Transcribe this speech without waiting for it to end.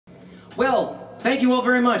Well, thank you all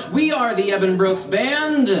very much. We are the Eben Brooks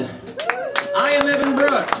Band. I am Eben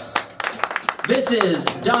Brooks. This is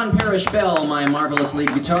Don Parrish-Bell, my marvelous lead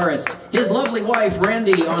guitarist. His lovely wife,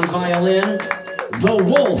 Randy, on violin. The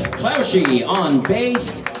Wolf, Kaluschie, on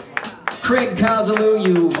bass. Craig Kozeluh,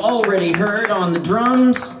 you've already heard, on the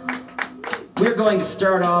drums. We're going to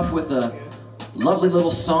start off with a lovely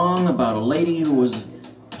little song about a lady who was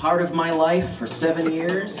part of my life for 7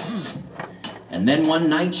 years. And then one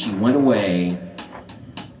night she went away.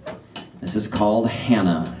 This is called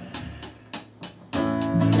Hannah.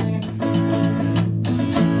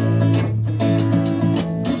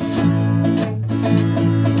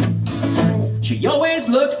 She always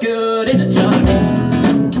looked good in a tux.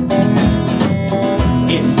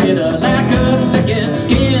 It fit her like a second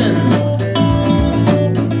skin.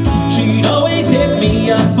 She'd always hit me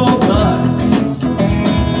up for bucks,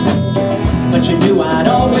 but you knew I'd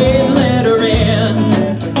always let her in.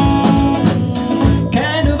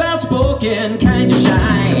 Kind of outspoken, kind of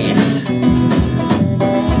shy.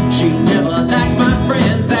 She never liked my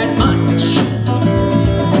friends that much,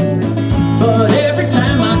 but every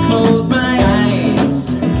time I closed my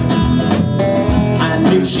eyes, I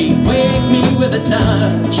knew she'd wake me with a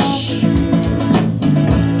touch.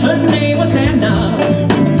 Her name was Hannah.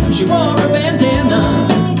 She wore a bandana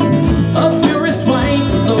of purest white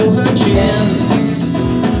below her chin.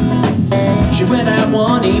 She went out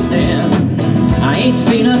one evening, I ain't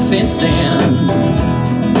seen her since then.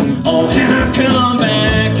 Oh, Hannah, come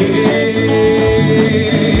back in.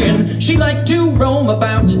 She liked to roam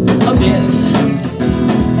about a bit,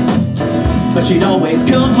 but she'd always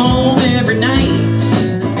come home every night,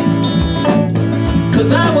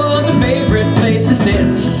 'cause I was her favorite place to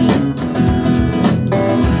sit.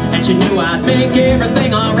 And she knew I'd make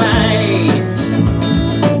everything alright.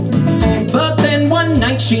 But then one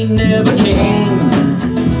night she never came.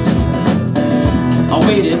 I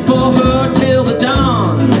waited for her till the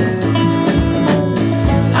dawn.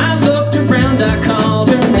 I looked around, I called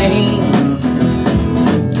her name,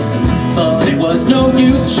 but it was no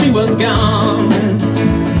use, she was gone.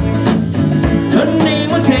 Her name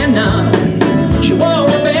was Hannah. She wore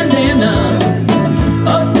a bandana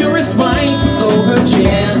of purest white below her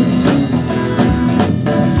chin.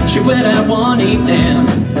 She went out one evening,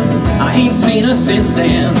 I ain't seen her since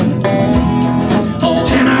then. Oh,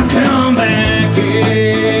 Hannah, come back in.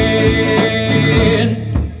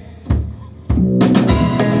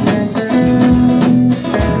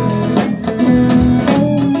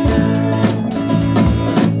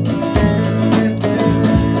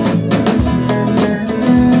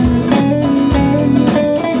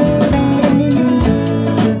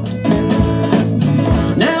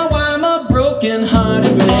 Now I'm a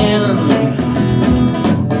broken-hearted man.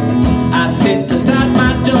 I sit beside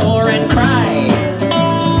my door and cry,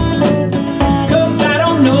 'cause I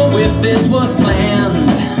don't know if this was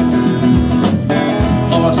planned,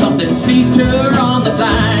 or if something seized her on the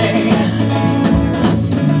fly.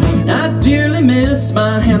 I dearly miss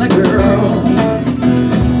my Hannah girl.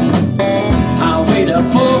 I wait up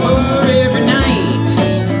for her every night.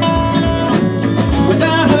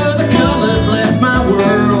 Without her the colors left my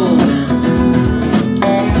world,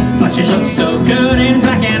 but she looked so good in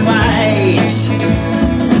black and white.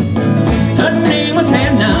 Her name was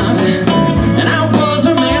Hannah, and I was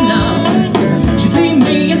her man now. She dreamed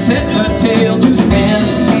me and set her tail to spin.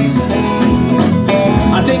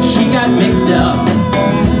 I think she got mixed up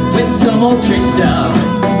with some old trick stuff.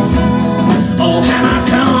 Oh, Hannah,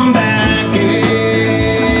 come back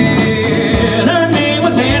in. Her name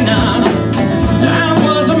was Hannah, and I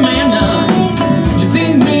was her man now. She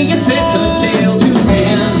seen me and set her tail to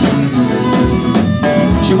spin.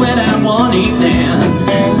 She went out one evening,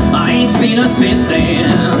 I ain't seen her since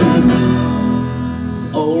then.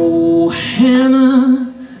 Oh, Hannah,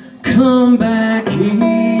 come back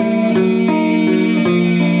here.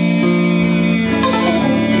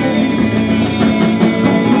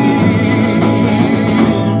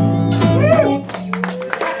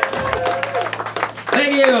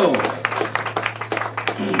 Thank you.